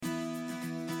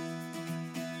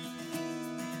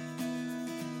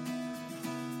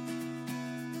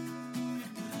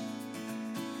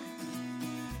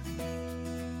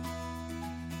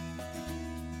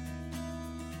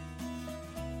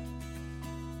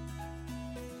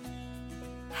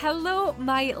Hello,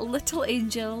 my little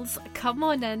angels. Come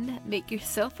on in, make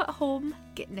yourself at home,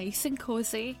 get nice and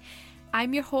cozy.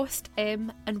 I'm your host,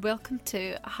 Em, and welcome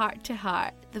to Heart to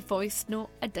Heart, the Voice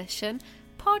Note Edition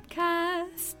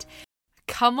podcast.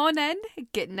 Come on in,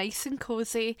 get nice and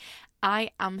cozy.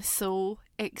 I am so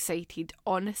excited,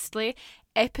 honestly.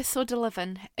 Episode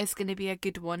 11 is going to be a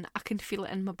good one. I can feel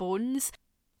it in my bones.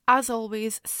 As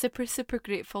always, super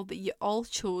grateful that you all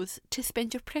chose to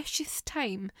spend your precious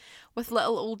time with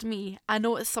little old me. I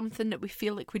know it's something that we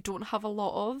feel like we don't have a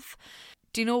lot of.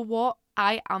 Do you know what?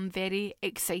 I am very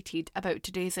excited about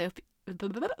today's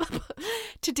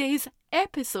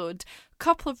episode.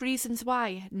 Couple of reasons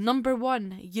why. Number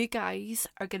one, you guys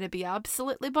are going to be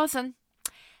absolutely buzzing.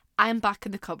 I'm back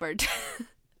in the cupboard.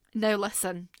 Now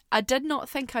listen, I did not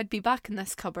think I'd be back in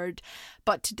this cupboard,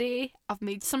 but today I've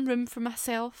made some room for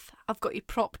myself. I've got you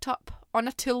propped up on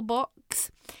a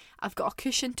toolbox. I've got a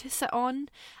cushion to sit on.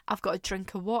 I've got a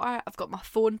drink of water. I've got my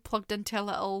phone plugged into a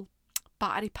little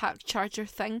battery pack charger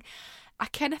thing. I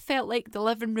kind of felt like the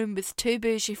living room was too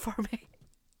bougie for me.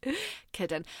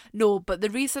 Kidding. No, but the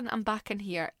reason I'm back in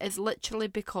here is literally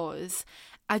because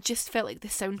I just felt like the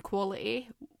sound quality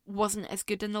wasn't as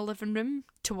good in the living room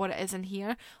to what it is in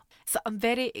here. So I'm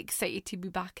very excited to be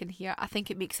back in here. I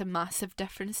think it makes a massive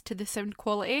difference to the sound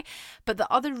quality. But the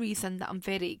other reason that I'm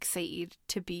very excited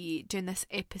to be doing this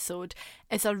episode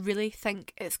is I really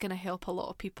think it's going to help a lot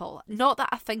of people. Not that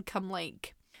I think I'm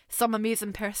like some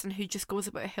amazing person who just goes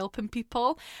about helping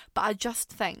people, but I just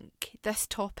think this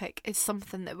topic is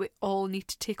something that we all need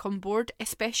to take on board,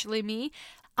 especially me.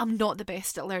 I'm not the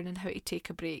best at learning how to take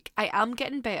a break. I am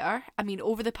getting better. I mean,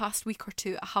 over the past week or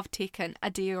two, I have taken a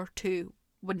day or two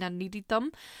when I needed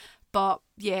them. But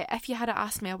yeah, if you had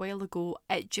asked me a while ago,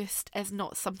 it just is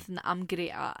not something that I'm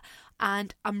great at.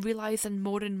 And I'm realising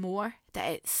more and more that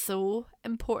it's so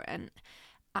important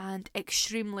and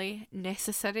extremely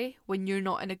necessary when you're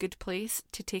not in a good place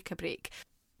to take a break.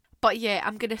 But yeah,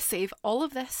 I'm going to save all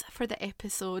of this for the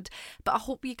episode. But I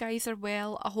hope you guys are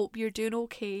well. I hope you're doing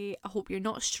okay. I hope you're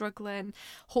not struggling.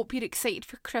 Hope you're excited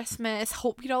for Christmas.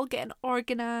 Hope you're all getting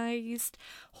organised.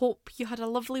 Hope you had a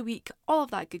lovely week. All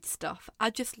of that good stuff. I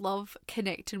just love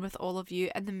connecting with all of you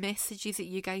and the messages that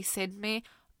you guys send me.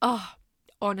 Oh,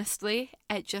 honestly,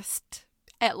 it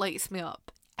lights me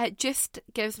up. It just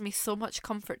gives me so much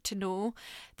comfort to know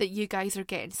that you guys are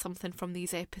getting something from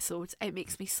these episodes. It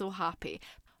makes me so happy.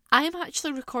 I am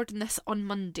actually recording this on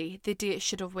Monday, the day it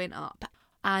should have went up,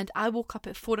 and I woke up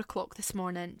at 4 o'clock this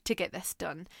morning to get this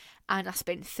done, and I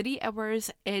spent 3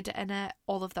 hours editing it,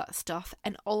 all of that stuff,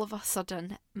 and all of a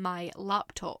sudden my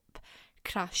laptop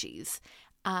crashes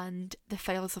and the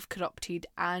files have corrupted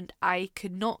and I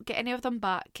could not get any of them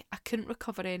back. I couldn't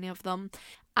recover any of them.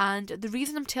 And the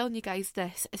reason I'm telling you guys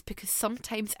this is because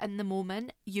sometimes in the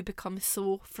moment you become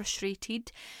so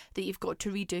frustrated that you've got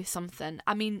to redo something.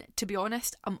 I mean, to be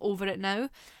honest, I'm over it now.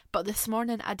 But this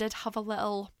morning I did have a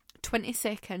little 20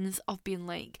 seconds of being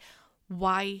like,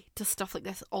 why does stuff like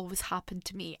this always happen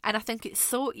to me? And I think it's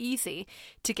so easy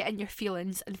to get in your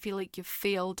feelings and feel like you've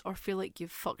failed or feel like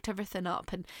you've fucked everything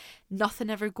up and nothing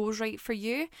ever goes right for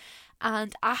you.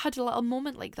 And I had a little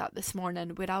moment like that this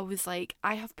morning where I was like,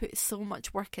 I have put so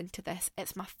much work into this.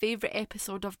 It's my favourite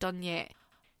episode I've done yet.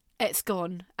 It's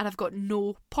gone and I've got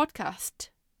no podcast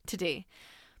today.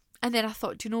 And then I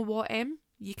thought, do you know what, Em?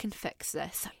 You can fix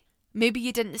this. Maybe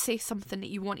you didn't say something that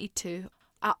you wanted to.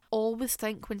 I always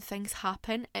think when things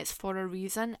happen, it's for a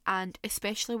reason, and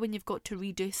especially when you've got to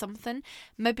redo something,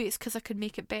 maybe it's because I could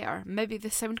make it better, maybe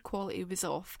the sound quality was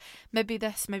off, maybe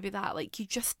this, maybe that, like you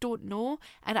just don't know,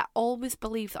 and I always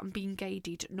believe that I'm being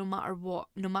guided no matter what,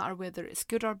 no matter whether it's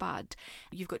good or bad.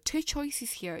 You've got two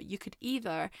choices here. You could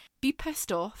either be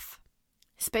pissed off,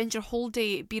 spend your whole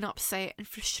day being upset and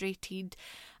frustrated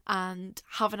and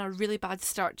having a really bad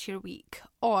start to your week,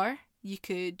 or you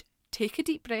could take a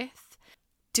deep breath,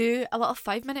 do a little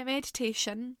 5-minute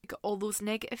meditation, get all those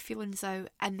negative feelings out,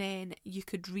 and then you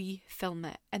could re-film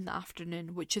it in the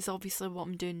afternoon, which is obviously what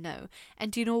I'm doing now.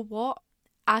 And do you know what?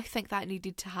 I think that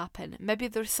needed to happen. Maybe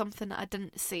there's something that I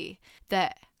didn't say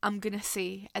that I'm going to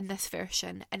say in this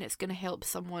version and it's going to help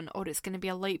someone, or it's going to be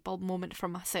a light bulb moment for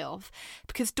myself.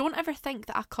 Because don't ever think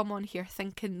that I come on here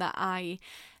thinking that I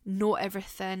know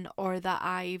everything or that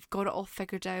I've got it all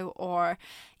figured out, or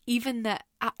even that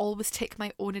I always take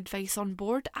my own advice on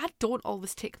board. I don't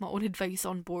always take my own advice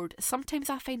on board. Sometimes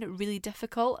I find it really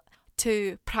difficult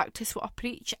to practice what I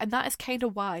preach, and that is kind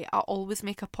of why I always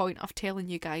make a point of telling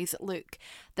you guys, look,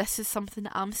 this is something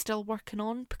that I'm still working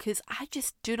on, because I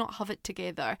just do not have it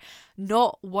together,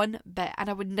 not one bit,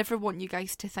 and I would never want you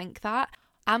guys to think that.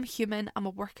 I'm human, I'm a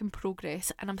work in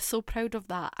progress, and I'm so proud of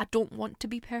that. I don't want to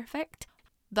be perfect.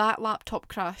 That laptop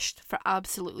crashed for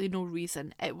absolutely no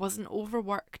reason. It wasn't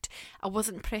overworked. I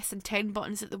wasn't pressing 10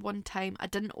 buttons at the one time. I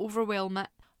didn't overwhelm it.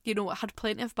 You know, it had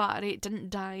plenty of battery. It didn't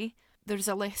die. There's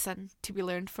a lesson to be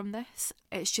learned from this.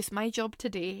 It's just my job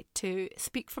today to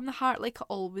speak from the heart like I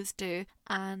always do,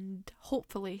 and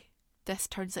hopefully this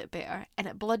turns out better. And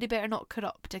it bloody better not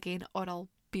corrupt again, or I'll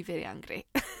be very angry.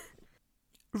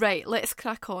 Right, let's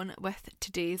crack on with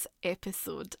today's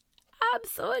episode. I'm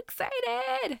so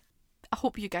excited! I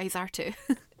hope you guys are too.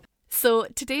 So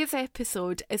today's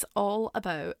episode is all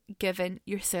about giving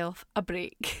yourself a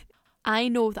break. I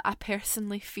know that I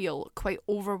personally feel quite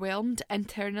overwhelmed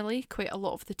internally quite a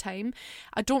lot of the time.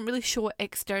 I don't really show it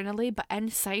externally, but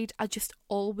inside I just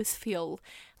always feel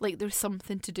like there's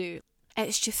something to do.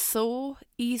 It's just so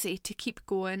easy to keep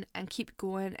going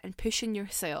and pushing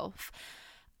yourself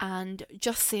and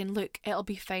just saying, look, it'll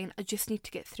be fine. I just need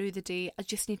to get through the day. I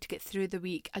just need to get through the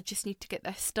week. I just need to get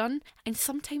this done. And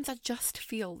sometimes I just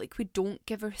feel like we don't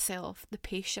give ourselves the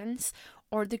patience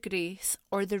or the grace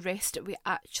or the rest that we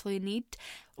actually need.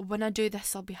 When I do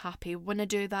this, I'll be happy. When I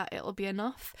do that, it'll be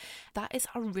enough. That is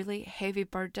a really heavy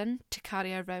burden to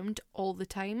carry around all the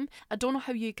time. I don't know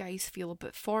how you guys feel,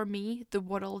 but for me, the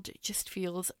world just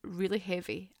feels really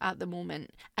heavy at the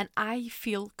moment. And I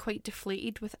feel quite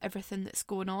deflated with everything that's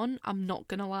going on. I'm not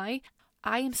gonna lie.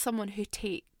 I am someone who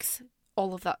takes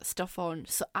all of that stuff on.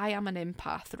 So I am an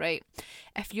empath, right?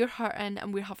 If you're hurting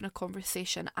and we're having a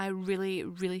conversation, I really,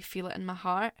 really feel it in my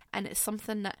heart. And it's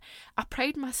something that I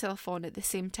pride myself on at the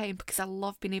same time, because I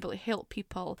love being able to help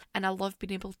people and I love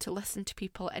being able to listen to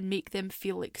people and make them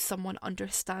feel like someone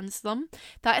understands them.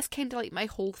 That is kind of like my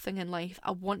whole thing in life.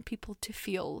 I want people to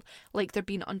feel like they're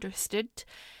being understood.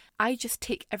 I just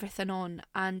take everything on,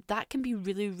 and that can be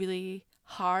really, really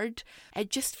hard. It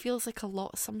just feels like a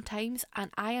lot sometimes,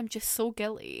 and I am just so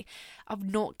guilty of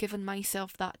not giving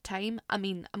myself that time. I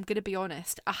mean, I'm gonna be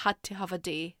honest, I had to have a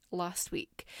day last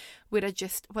week where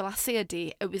I say a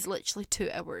day, it was literally 2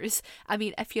 hours. I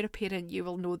mean, if you're a parent, you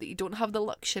will know that you don't have the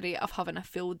luxury of having a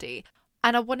full day.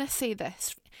 And I want to say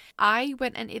this, I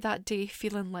went into that day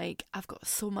feeling like I've got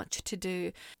so much to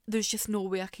do, there's just no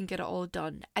way I can get it all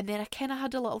done. And then I kind of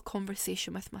had a little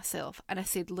conversation with myself and I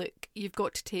said, look, you've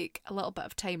got to take a little bit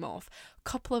of time off, a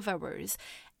couple of hours.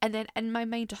 And then in my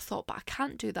mind I thought, but I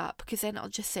can't do that because then it'll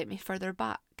just set me further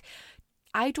back.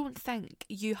 I don't think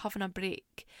you having a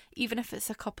break, even if it's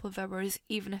a couple of hours,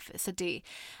 even if it's a day,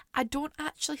 I don't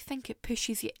actually think it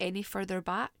pushes you any further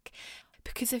back.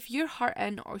 Because if you're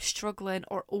hurting or struggling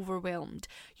or overwhelmed,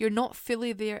 you're not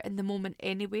fully there in the moment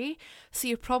anyway, so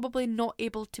you're probably not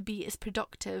able to be as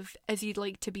productive as you'd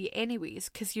like to be anyways,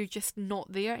 because you're just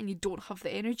not there and you don't have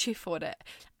the energy for it.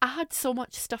 I had so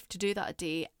much stuff to do that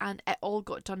day and it all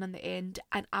got done in the end,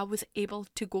 and I was able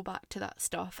to go back to that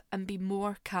stuff and be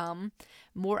more calm,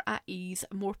 more at ease,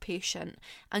 more patient,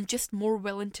 and just more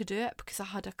willing to do it, because I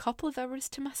had a couple of hours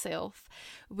to myself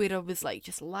where I was like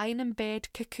just lying in bed,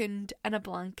 cocooned in a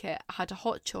blanket. I had a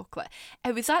hot chocolate.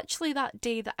 It was actually that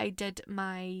day that I did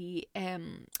my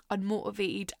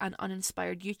unmotivated and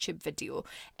uninspired YouTube video.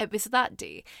 It was that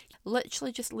day.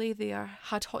 Literally just lay there,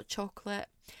 had hot chocolate,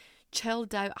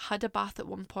 chilled out, had a bath at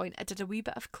one point. I did a wee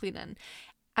bit of cleaning.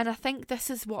 And I think this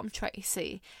is what I'm trying to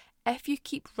say. If you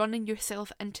keep running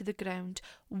yourself into the ground,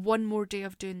 one more day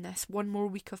of doing this, one more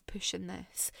week of pushing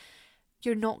this,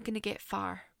 you're not going to get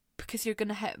far, because you're going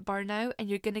to hit burnout and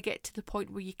you're going to get to the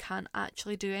point where you can't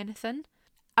actually do anything.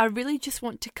 I really just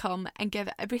want to come and give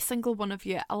every single one of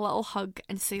you a little hug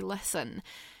and say, listen,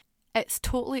 it's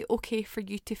totally okay for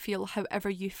you to feel however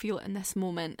you feel in this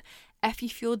moment. If you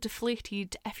feel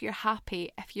deflated, if you're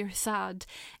happy, if you're sad,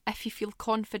 if you feel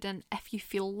confident, if you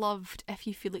feel loved, if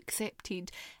you feel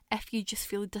accepted, if you just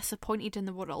feel disappointed in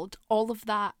the world, all of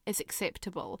that is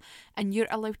acceptable and you're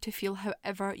allowed to feel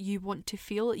however you want to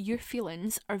feel. Your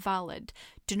feelings are valid.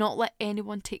 Do not let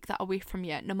anyone take that away from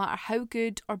you. No matter how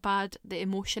good or bad the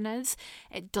emotion is,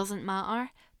 it doesn't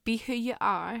matter. Be who you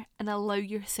are and allow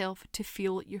yourself to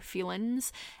feel your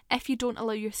feelings. If you don't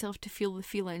allow yourself to feel the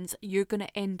feelings, you're going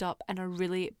to end up in a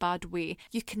really bad way.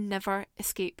 You can never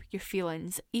escape your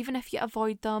feelings. Even if you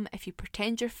avoid them, if you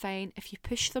pretend you're fine, if you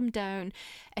push them down,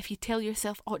 if you tell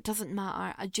yourself, oh, it doesn't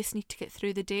matter, I just need to get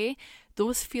through the day,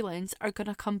 those feelings are going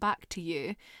to come back to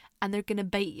you and they're going to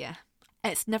bite you.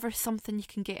 It's never something you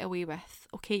can get away with,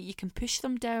 okay? You can push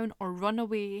them down or run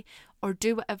away or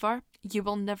do whatever. You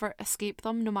will never escape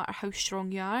them, no matter how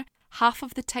strong you are. Half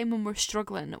of the time when we're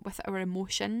struggling with our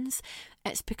emotions,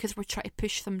 it's because we're trying to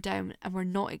push them down and we're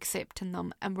not accepting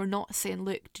them and we're not saying,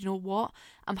 look, do you know what?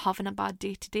 I'm having a bad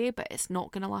day today, but it's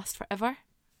not going to last forever.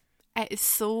 It is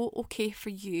so okay for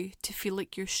you to feel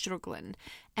like you're struggling.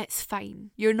 It's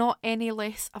fine. You're not any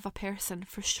less of a person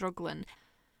for struggling.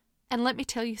 And let me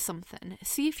tell you something.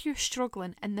 See if you're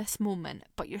struggling in this moment,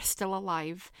 but you're still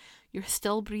alive. You're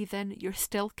still breathing. You're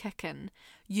still kicking.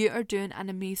 You are doing an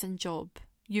amazing job.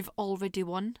 You've already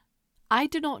won. I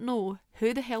do not know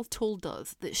who the hell told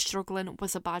us that struggling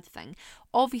was a bad thing.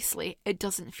 Obviously, it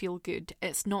doesn't feel good.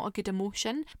 It's not a good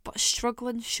emotion, but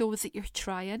struggling shows that you're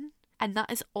trying, and that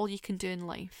is all you can do in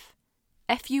life.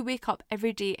 If you wake up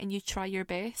every day and you try your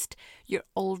best, you're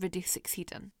already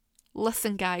succeeding.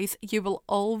 Listen, guys, you will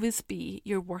always be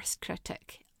your worst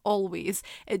critic. Always.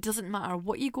 It doesn't matter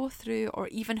what you go through or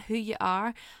even who you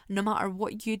are, no matter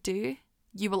what you do,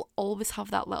 you will always have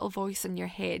that little voice in your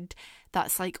head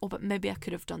that's like, oh, but maybe I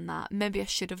could have done that. Maybe I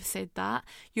should have said that.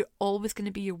 You're always going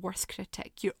to be your worst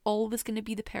critic. You're always going to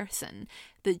be the person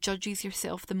that judges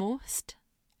yourself the most.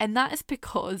 And that is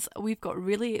because we've got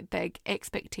really big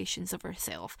expectations of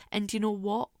ourselves. And you know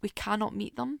what? We cannot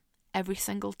meet them every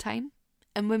single time.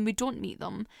 And when we don't meet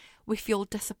them, we feel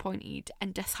disappointed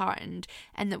and disheartened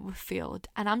and that we've failed.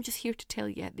 And I'm just here to tell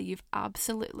you that you've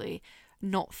absolutely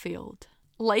not failed.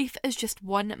 Life is just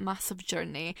one massive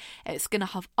journey. It's going to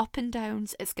have up and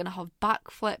downs, it's going to have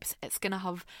backflips, it's going to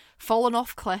have fallen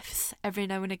off cliffs every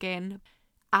now and again.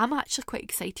 I'm actually quite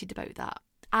excited about that.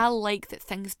 I like that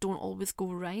things don't always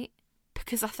go right,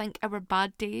 because I think our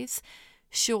bad days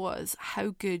show us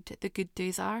how good the good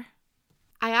days are.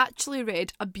 I actually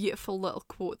read a beautiful little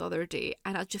quote the other day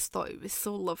and I just thought it was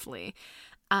so lovely.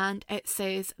 And it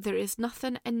says, there is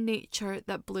nothing in nature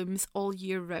that blooms all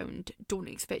year round. Don't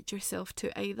expect yourself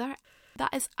to either.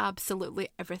 That is absolutely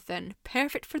everything.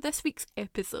 Perfect for this week's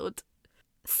episode.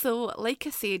 So, like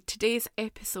I said, today's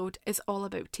episode is all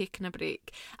about taking a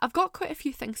break. I've got quite a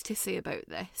few things to say about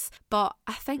this, but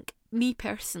I think me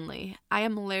personally, I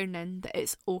am learning that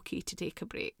it's okay to take a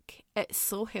break. It's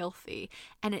so healthy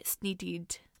and it's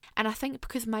needed. And I think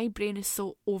because my brain is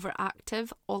so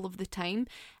overactive all of the time,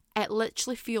 it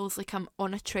literally feels like I'm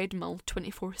on a treadmill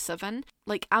 24/7.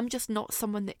 Like I'm just not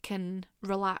someone that can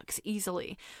relax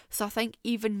easily. So I think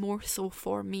even more so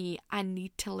for me, I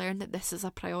need to learn that this is a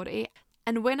priority.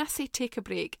 And when I say take a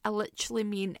break, I literally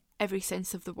mean every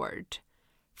sense of the word.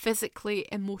 Physically,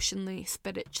 emotionally,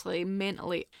 spiritually,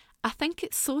 mentally. I think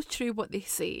it's so true what they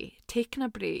say. Taking a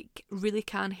break really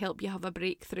can help you have a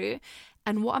breakthrough.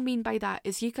 And what I mean by that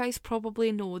is you guys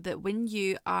probably know that when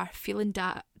you are feeling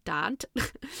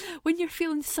when you're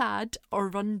feeling sad or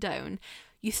run down,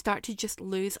 you start to just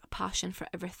lose a passion for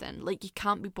everything. Like you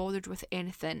can't be bothered with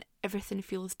anything. Everything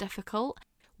feels difficult.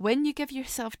 When you give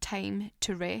yourself time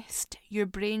to rest, your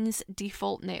brain's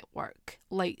default network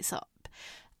lights up.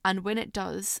 And when it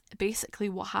does, basically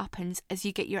what happens is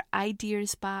you get your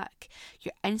ideas back,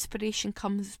 your inspiration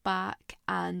comes back,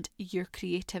 and your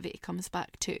creativity comes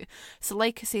back too. So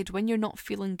like I said, when you're not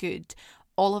feeling good,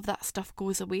 all of that stuff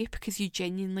goes away because you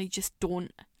genuinely just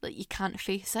don't, like you can't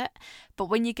face it. But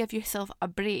when you give yourself a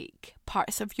break,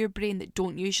 parts of your brain that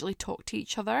don't usually talk to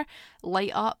each other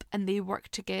light up and they work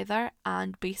together,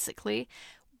 and basically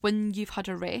when you've had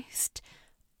a rest,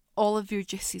 all of your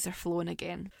juices are flowing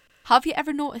again. Have you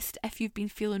ever noticed if you've been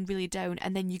feeling really down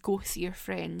and then you go see your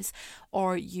friends,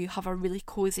 or you have a really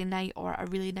cosy night or a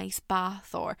really nice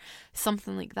bath or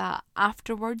something like that,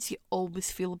 afterwards you always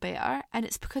feel better, and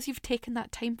it's because you've taken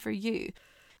that time for you.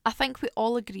 I think we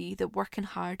all agree that working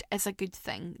hard is a good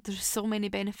thing. There's so many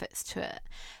benefits to it,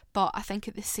 but I think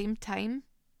at the same time,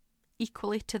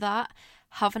 equally to that,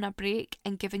 having a break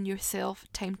and giving yourself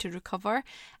time to recover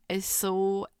is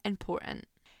so important.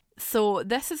 So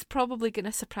this is probably going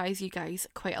to surprise you guys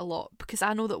quite a lot, because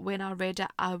I know that when I read it,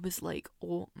 I was like,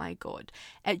 oh my god.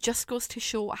 It just goes to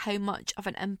show how much of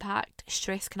an impact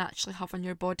stress can actually have on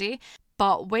your body.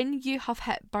 But when you have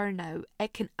hit burnout,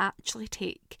 it can actually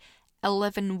take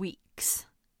 11 weeks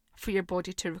for your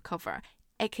body to recover.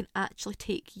 It can actually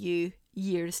take you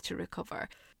years to recover.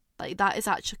 Like, that is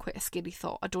actually quite a scary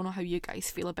thought. I don't know how you guys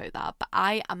feel about that, but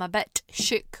I am a bit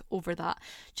shook over that.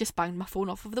 Just banged my phone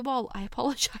off of the wall. I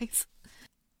apologise.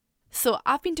 So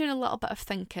I've been doing a little bit of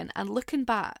thinking and looking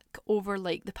back over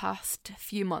like the past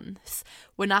few months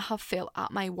when I have felt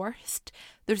at my worst.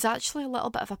 There's actually a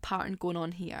little bit of a pattern going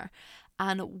on here.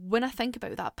 And when I think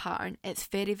about that pattern, it's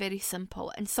very, very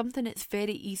simple and something that's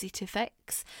very easy to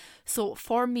fix. So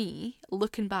for me,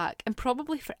 looking back, and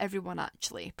probably for everyone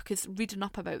actually, because reading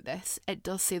up about this, it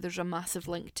does say there's a massive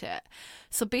link to it.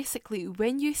 So basically,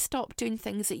 when you stop doing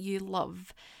things that you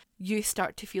love, you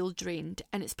start to feel drained,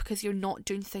 and it's because you're not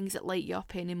doing things that light you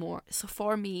up anymore. So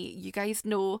for me, you guys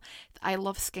know that I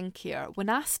love skincare. When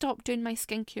I stop doing my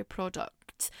skincare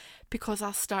products because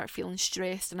I start feeling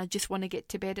stressed and I just want to get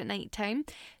to bed at night time,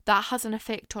 that has an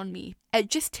effect on me.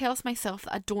 It just tells myself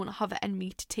that I don't have it in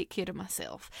me to take care of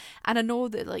myself. And I know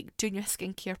that like doing your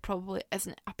skincare probably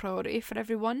isn't a priority for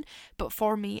everyone, but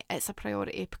for me it's a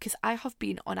priority because I have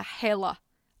been on a hella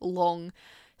long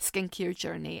skincare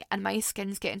journey and my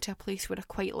skin's getting to a place where I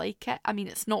quite like it. I mean,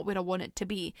 it's not where I want it to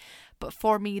be, but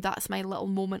for me that's my little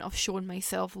moment of showing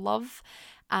myself love.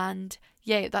 And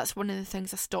yeah, that's one of the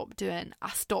things I stopped doing. I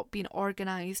stopped being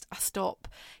organised. I stopped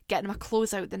getting my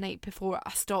clothes out the night before. I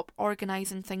stopped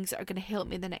organising things that are going to help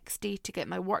me the next day to get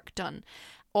my work done.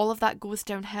 All of that goes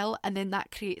downhill, and then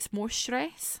that creates more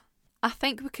stress. I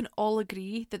think we can all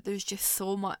agree that there's just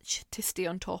so much to stay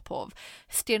on top of.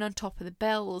 Staying on top of the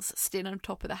bills, staying on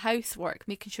top of the housework,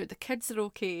 making sure the kids are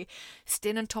okay,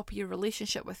 staying on top of your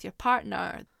relationship with your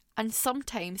partner. And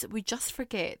sometimes we just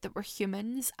forget that we're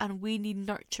humans and we need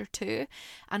nurture too,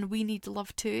 and we need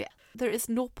love too. There is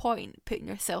no point putting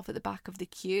yourself at the back of the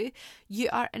queue. You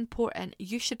are important.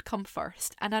 You should come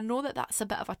first. And I know that that's a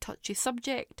bit of a touchy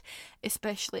subject,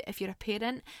 especially if you're a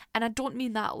parent. And I don't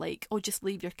mean that like, oh, just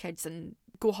leave your kids and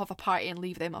go have a party and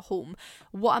leave them at home.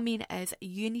 What I mean is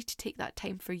you need to take that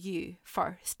time for you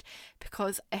first,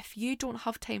 because if you don't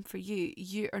have time for you,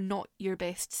 you are not your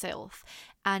best self,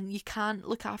 and you can't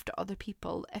look after other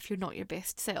people if you're not your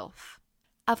best self.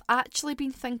 I've actually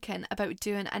been thinking about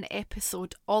doing an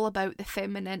episode all about the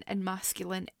feminine and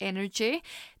masculine energy.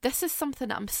 This is something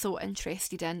that I'm so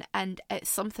interested in, and it's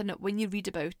something that when you read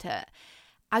about it,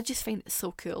 I just find it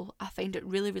so cool. I find it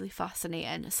really, really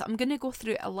fascinating. So I'm going to go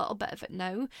through a little bit of it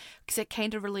now because it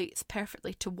kind of relates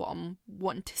perfectly to what I'm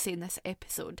wanting to say in this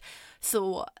episode.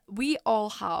 So we all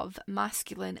have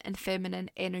masculine and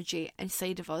feminine energy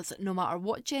inside of us. No matter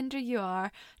what gender you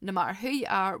are, no matter who you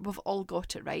are, we've all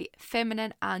got it, right?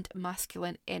 Feminine and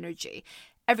masculine energy.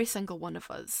 Every single one of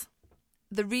us.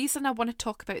 The reason I want to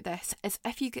talk about this is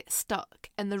if you get stuck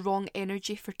in the wrong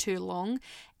energy for too long,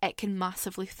 it can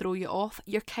massively throw you off.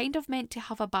 You're kind of meant to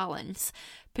have a balance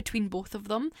between both of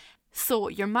them. So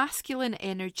your masculine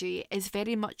energy is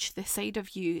very much the side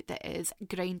of you that is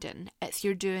grinding. It's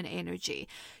your doing energy.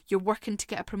 You're working to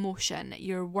get a promotion.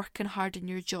 You're working hard in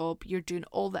your job. You're doing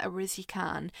all the hours you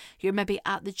can. You're maybe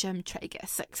at the gym trying to get a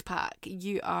six-pack.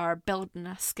 You are building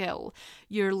a skill.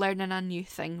 You're learning a new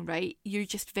thing, right? You're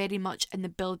just very much in the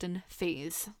building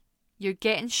phase. You're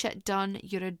getting shit done,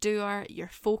 you're a doer, you're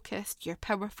focused, you're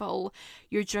powerful,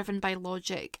 you're driven by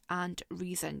logic and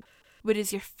reason.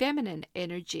 Whereas your feminine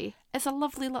energy is a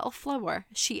lovely little flower.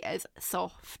 She is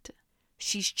soft.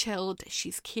 She's chilled,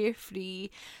 she's carefree,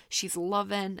 she's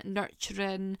loving,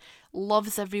 nurturing,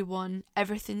 loves everyone,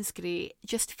 everything's great,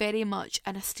 just very much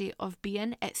in a state of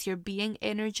being. It's your being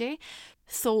energy.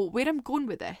 So where I'm going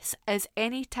with this is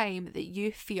any time that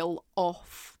you feel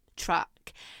off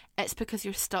track, it's because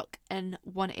you're stuck in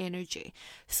one energy.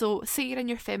 So say you're in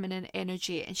your feminine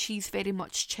energy and she's very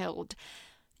much chilled,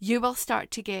 you will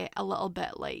start to get a little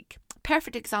bit like,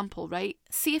 perfect example, right?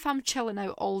 See if I'm chilling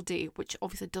out all day, which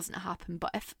obviously doesn't happen,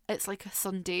 but if it's like a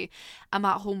Sunday, I'm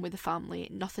at home with the family,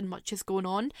 nothing much is going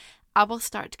on, I will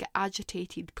start to get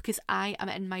agitated because I am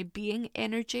in my being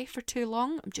energy for too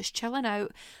long. I'm just chilling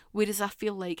out, whereas I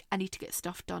feel like I need to get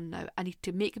stuff done now. I need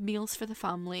to make meals for the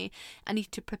family. I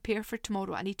need to prepare for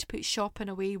tomorrow. I need to put shopping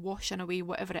away, washing away,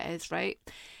 whatever it is, right?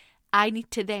 I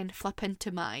need to then flip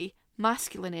into my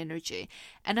masculine energy,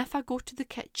 and if I go to the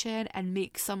kitchen and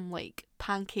make some like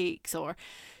pancakes or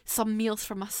some meals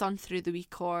for my son through the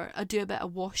week, or I do a bit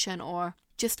of washing or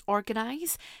just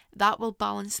organise, that will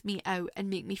balance me out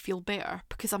and make me feel better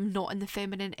because I'm not in the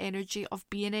feminine energy of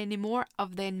being anymore.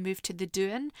 I've then moved to the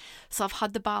doing, so I've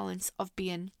had the balance of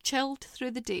being chilled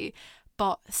through the day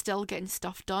but still getting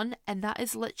stuff done, and that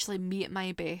is literally me at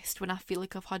my best when I feel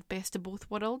like I've had best of both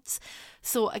worlds.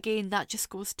 So again, that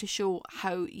just goes to show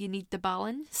how you need the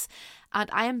balance. And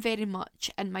I am very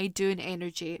much in my doing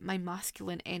energy, my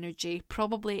masculine energy,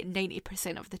 probably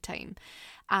 90% of the time.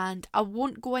 And I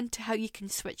won't go into how you can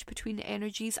switch between the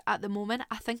energies at the moment.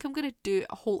 I think I'm going to do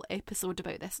a whole episode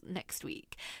about this next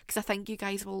week because I think you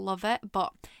guys will love it,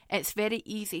 but it's very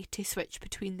easy to switch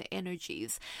between the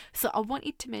energies. So I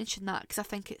wanted to mention that because I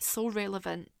think it's so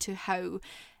relevant to how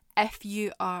if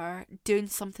you are doing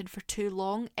something for too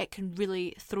long, it can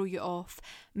really throw you off,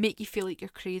 make you feel like you're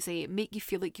crazy, make you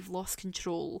feel like you've lost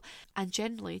control, and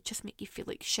generally just make you feel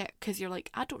like shit because you're like,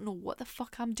 I don't know what the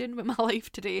fuck I'm doing with my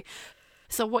life today.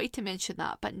 So I wanted to mention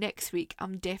that, but next week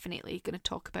I'm definitely going to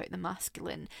talk about the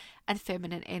masculine and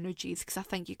feminine energies because I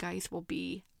think you guys will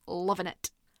be loving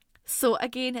it. So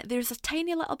again, there's a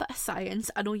tiny little bit of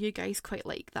science. I know you guys quite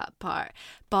like that part,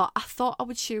 but I thought I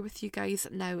would share with you guys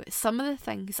now some of the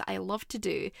things I love to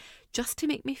do just to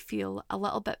make me feel a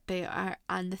little bit better,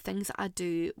 and the things that I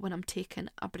do when I'm taking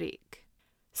a break.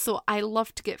 So I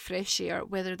love to get fresh air,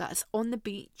 whether that's on the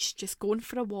beach, just going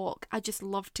for a walk. I just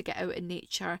love to get out in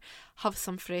nature, have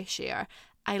some fresh air.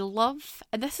 I love,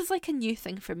 and this is like a new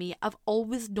thing for me, I've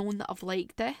always known that I've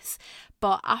liked this,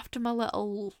 but after my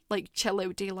little chill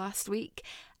out day last week,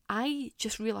 I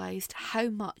just realised how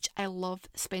much I love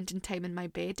spending time in my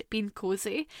bed, being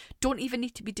cosy. Don't even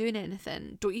need to be doing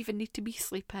anything, don't even need to be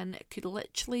sleeping. It could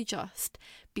literally just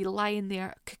be lying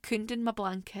there, cocooned in my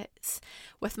blankets,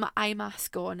 with my eye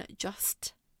mask on,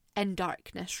 just in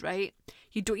darkness, right?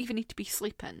 You don't even need to be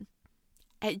sleeping.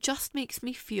 It just makes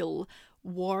me feel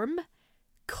warm,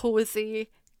 cozy,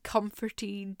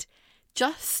 comforted,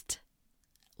 just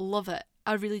love it.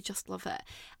 I really just love it.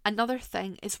 Another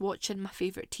thing is watching my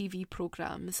favourite TV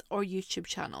programmes or YouTube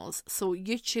channels. So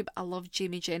YouTube, I love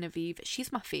Jamie Genevieve,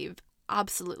 she's my fave,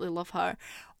 absolutely love her.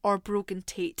 Or Brogan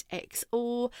Tate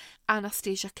XO,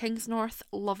 Anastasia Kingsnorth,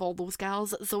 love all those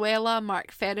gals. Zoella,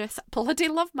 Mark Ferris, bloody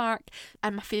love Mark.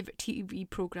 And my favourite TV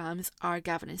programmes are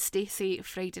Gavin and Stacey,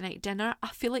 Friday Night Dinner. I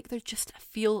feel like they're just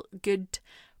feel good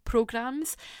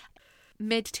programmes.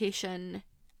 Meditation,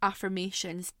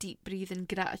 affirmations, deep breathing,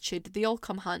 gratitude, they all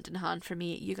come hand in hand for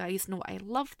me. You guys know I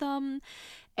love them.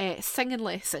 Singing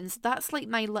lessons, that's like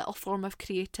my little form of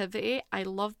creativity. I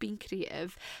love being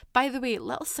creative. By the way,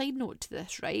 little side note to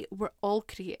this, right? We're all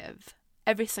creative.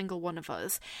 Every single one of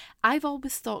us. I've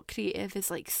always thought creative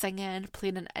is like singing,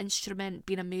 playing an instrument,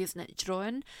 being amazing at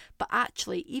drawing, but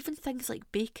actually even things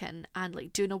like baking and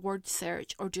like doing a word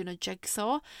search or doing a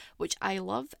jigsaw, which I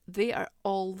love, they are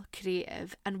all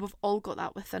creative, and we've all got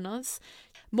that within us.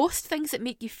 Most things that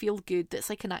make you feel good that's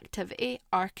like an activity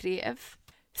are creative.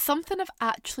 Something I've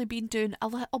actually been doing a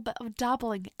little bit of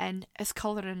dabbling in is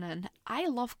colouring in. I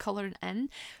love colouring in.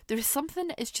 There's something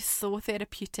that is just so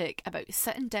therapeutic about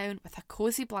sitting down with a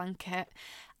cosy blanket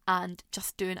and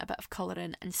just doing a bit of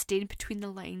colouring and staying between the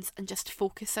lines and just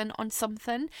focusing on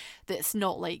something that's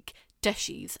not like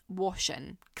dishes,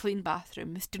 washing, clean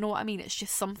bathrooms. Do you know what I mean? It's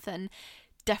just something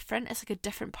different. It's like a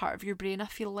different part of your brain, I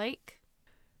feel like.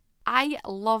 I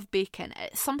love baking.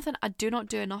 It's something I do not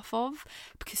do enough of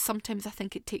because sometimes I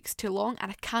think it takes too long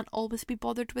and I can't always be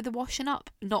bothered with the washing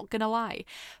up, not gonna lie.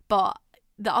 But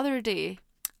the other day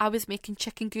I was making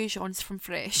chicken goujons from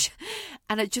Fresh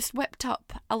and I just whipped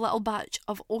up a little batch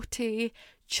of oaty,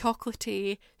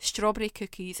 chocolatey, strawberry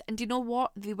cookies, and do you know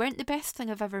what? They weren't the best thing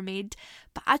I've ever made,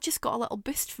 but I just got a little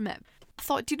boost from it. I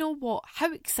thought, do you know what?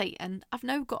 How exciting. I've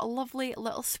now got a lovely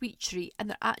little sweet treat,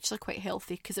 and they're actually quite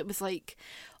healthy because it was like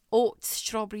oats,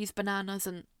 strawberries, bananas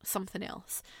and something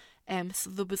else. So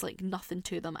there was like nothing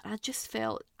to them, and I just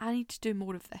felt I need to do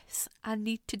more of this. I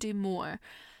need to do more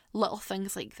little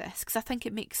things like this because I think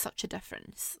it makes such a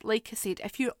difference. Like I said,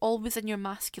 if you're always in your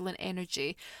masculine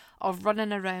energy of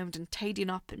running around and tidying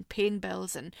up and paying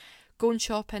bills and going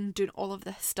shopping, doing all of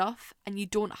this stuff, and you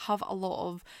don't have a lot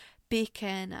of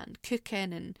baking and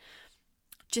cooking and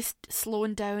just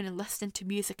slowing down and listening to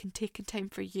music and taking time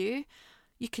for you,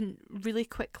 you can really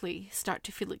quickly start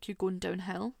to feel like you're going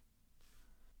downhill.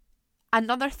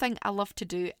 Another thing I love to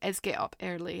do is get up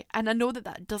early, and I know that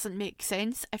that doesn't make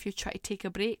sense if you're trying to take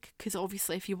a break, because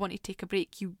obviously if you want to take a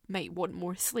break you might want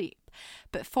more sleep,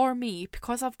 but for me,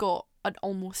 because I've got an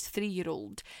almost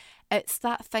 3-year-old, it's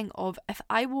that thing of if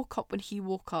I woke up when he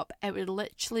woke up, it would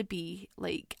literally be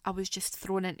like I was just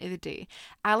thrown into the day.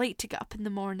 I like to get up in the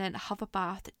morning, have a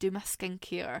bath, do my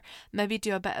skincare, maybe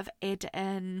do a bit of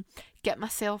editing, get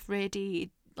myself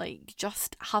ready, like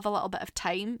just have a little bit of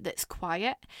time that's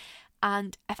quiet.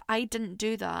 And if I didn't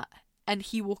do that and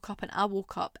he woke up and I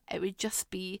woke up, it would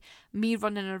just be me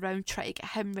running around trying to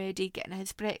get him ready, getting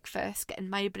his breakfast, getting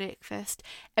my breakfast.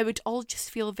 It would all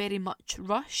just feel very much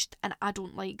rushed, and I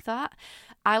don't like that.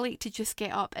 I like to just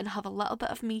get up and have a little bit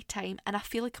of me time, and I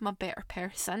feel like I'm a better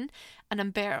person and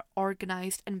I'm better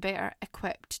organised and better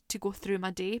equipped to go through my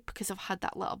day because I've had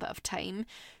that little bit of time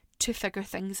to figure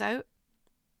things out.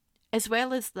 As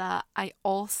well as that, I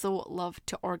also love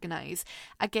to organise.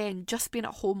 Again, just being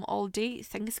at home all day,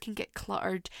 things can get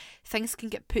cluttered, things can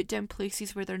get put down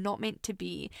places where they're not meant to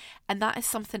be, and that is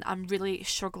something I'm really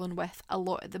struggling with a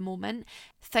lot at the moment.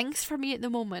 Things for me at the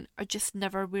moment are just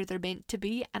never where they're meant to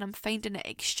be, and I'm finding it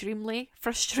extremely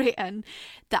frustrating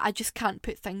that I just can't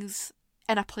put things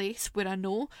in a place where I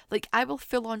know. Like, I will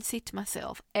full on say to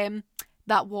myself,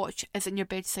 that watch is in your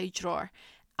bedside drawer,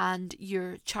 and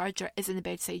your charger is in the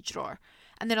bedside drawer.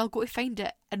 and then I'll go to find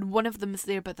it and one of them is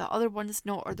there but the other one's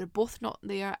not, or they're both not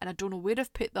there and I don't know where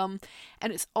I've put them,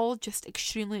 and it's all just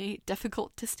extremely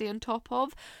difficult to stay on top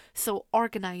of. So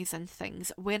organising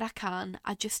things when I can,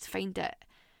 I just find it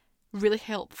really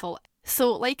helpful.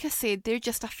 So like I said, they're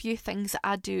just a few things that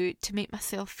I do to make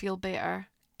myself feel better.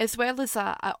 As well as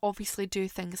that, I obviously do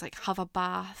things like have a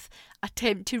bath,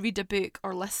 attempt to read a book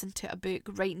or listen to a book,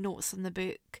 write notes in the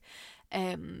book.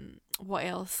 What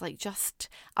else? Like, just,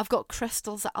 I've got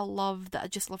crystals that I love, that I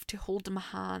just love to hold in my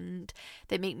hand,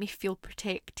 that make me feel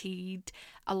protected.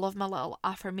 I love my little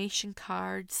affirmation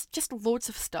cards, just loads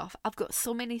of stuff. I've got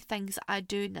so many things that I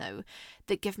do now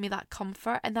that give me that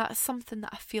comfort, and that's something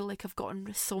that I feel like I've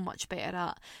gotten so much better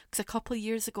at, because a couple of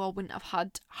years ago I wouldn't have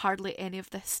had hardly any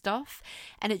of this stuff,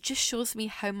 and it just shows me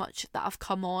how much that I've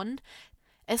come on.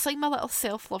 It's like my little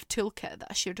self-love toolkit that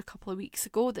I shared a couple of weeks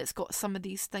ago that's got some of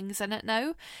these things in it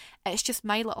now. It's just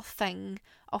my little thing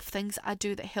of things I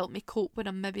do that help me cope when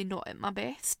I'm maybe not at my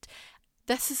best.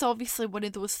 This is obviously one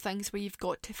of those things where you've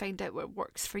got to find out what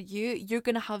works for you. You're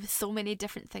going to have so many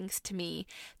different things to me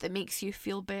that makes you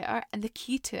feel better. And the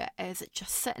key to it is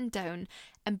just sitting down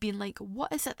and being like,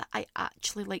 what is it that I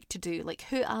actually like to do? Like,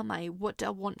 who am I? What do I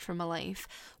want for my life?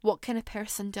 What kind of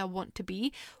person do I want to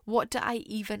be? What do I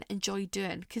even enjoy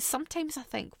doing? Because sometimes I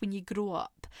think when you grow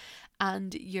up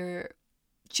and you're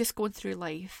just going through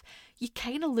life, you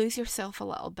kind of lose yourself a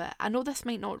little bit. I know this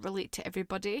might not relate to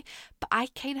everybody, but I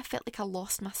kind of felt like I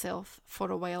lost myself for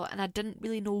a while and I didn't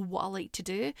really know what I like to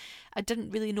do. I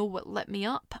didn't really know what lit me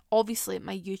up. Obviously,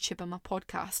 my YouTube and my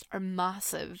podcast are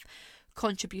massive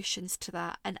contributions to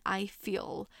that, and I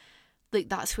feel like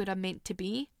that's where I'm meant to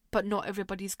be, but not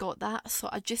everybody's got that. So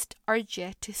I just urge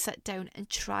you to sit down and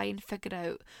try and figure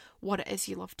out what it is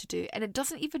you love to do. And it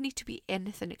doesn't even need to be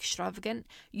anything extravagant.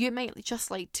 You might just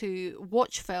like to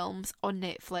watch films on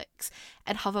Netflix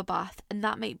and have a bath, and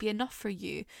that might be enough for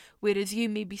you. Whereas you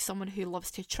may be someone who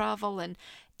loves to travel and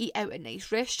eat out at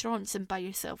nice restaurants and buy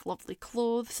yourself lovely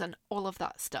clothes and all of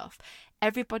that stuff.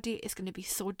 Everybody is going to be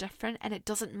so different, and it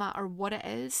doesn't matter what it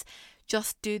is.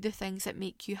 Just do the things that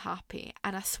make you happy.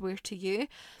 And I swear to you,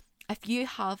 if you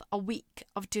have a week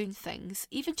of doing things,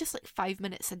 even just like 5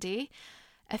 minutes a day,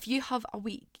 if you have a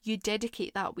week, you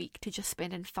dedicate that week to just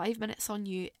spending 5 minutes on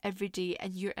you every day,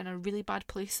 and you're in a really bad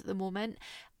place at the moment,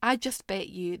 I just bet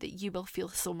you that you will feel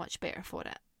so much better for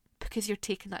it, because you're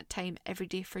taking that time every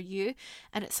day for you,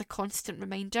 and it's a constant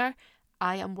reminder,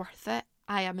 I am worth it,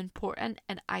 I am important,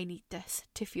 and I need this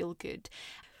to feel good.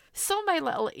 So my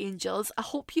little angels, I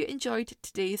hope you enjoyed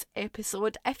today's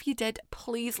episode. If you did,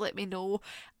 please let me know.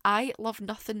 I love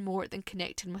nothing more than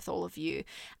connecting with all of you,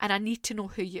 and I need to know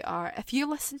who you are. If you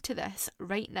listen to this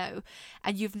right now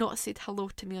and you've not said hello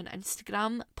to me on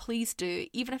Instagram, please do.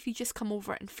 Even if you just come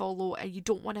over and follow and you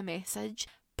don't want a message,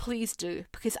 please do,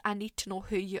 because I need to know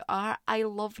who you are. I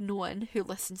love knowing who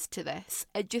listens to this.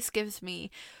 It just gives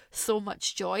me so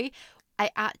much joy. I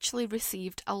actually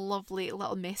received a lovely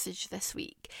little message this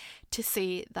week to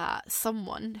say that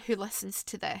someone who listens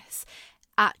to this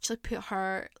actually put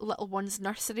her little one's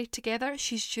nursery together.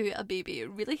 She's due a baby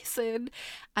really soon,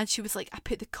 and she was like, I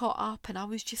put the cot up, and I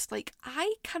was just like,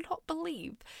 I cannot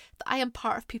believe that I am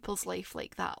part of people's life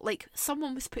like that. Like,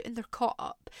 someone was putting their cot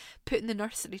up, putting the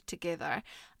nursery together,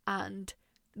 and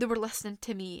they were listening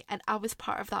to me, and I was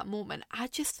part of that moment. I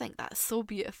just think that's so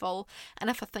beautiful, and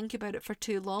if I think about it for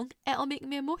too long, it'll make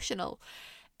me emotional.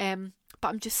 But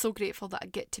I'm just so grateful that I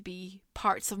get to be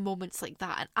parts of moments like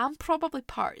that, and I'm probably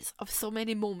parts of so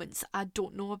many moments I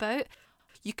don't know about.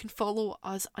 You can follow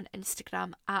us on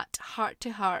Instagram at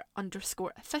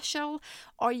hearttoheart_official,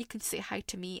 or you can say hi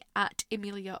to me at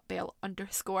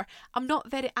AmeliaBell_. I'm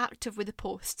not very active with the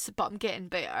posts, but I'm getting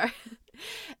better.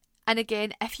 And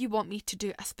again, if you want me to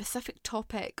do a specific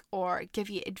topic or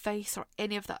give you advice or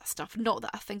any of that stuff, not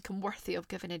that I think I'm worthy of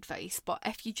giving advice, but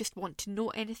if you just want to know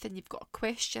anything, you've got a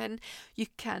question, you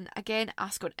can again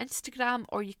ask on Instagram,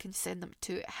 or you can send them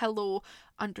to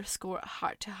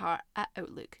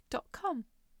hello_hearttoheart@outlook.com.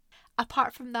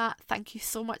 Apart from that, thank you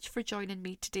so much for joining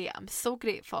me today. I'm so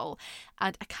grateful,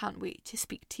 and I can't wait to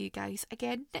speak to you guys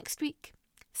again next week.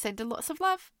 Sending lots of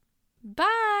love.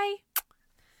 Bye!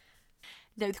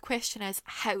 Now the question is,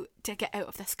 how do I get out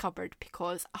of this cupboard?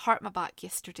 Because I hurt my back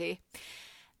yesterday. I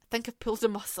think I've pulled a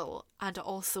muscle, and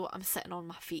also I'm sitting on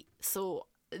my feet. So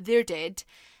they're dead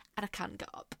and I can't get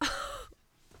up.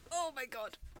 Oh my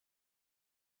god.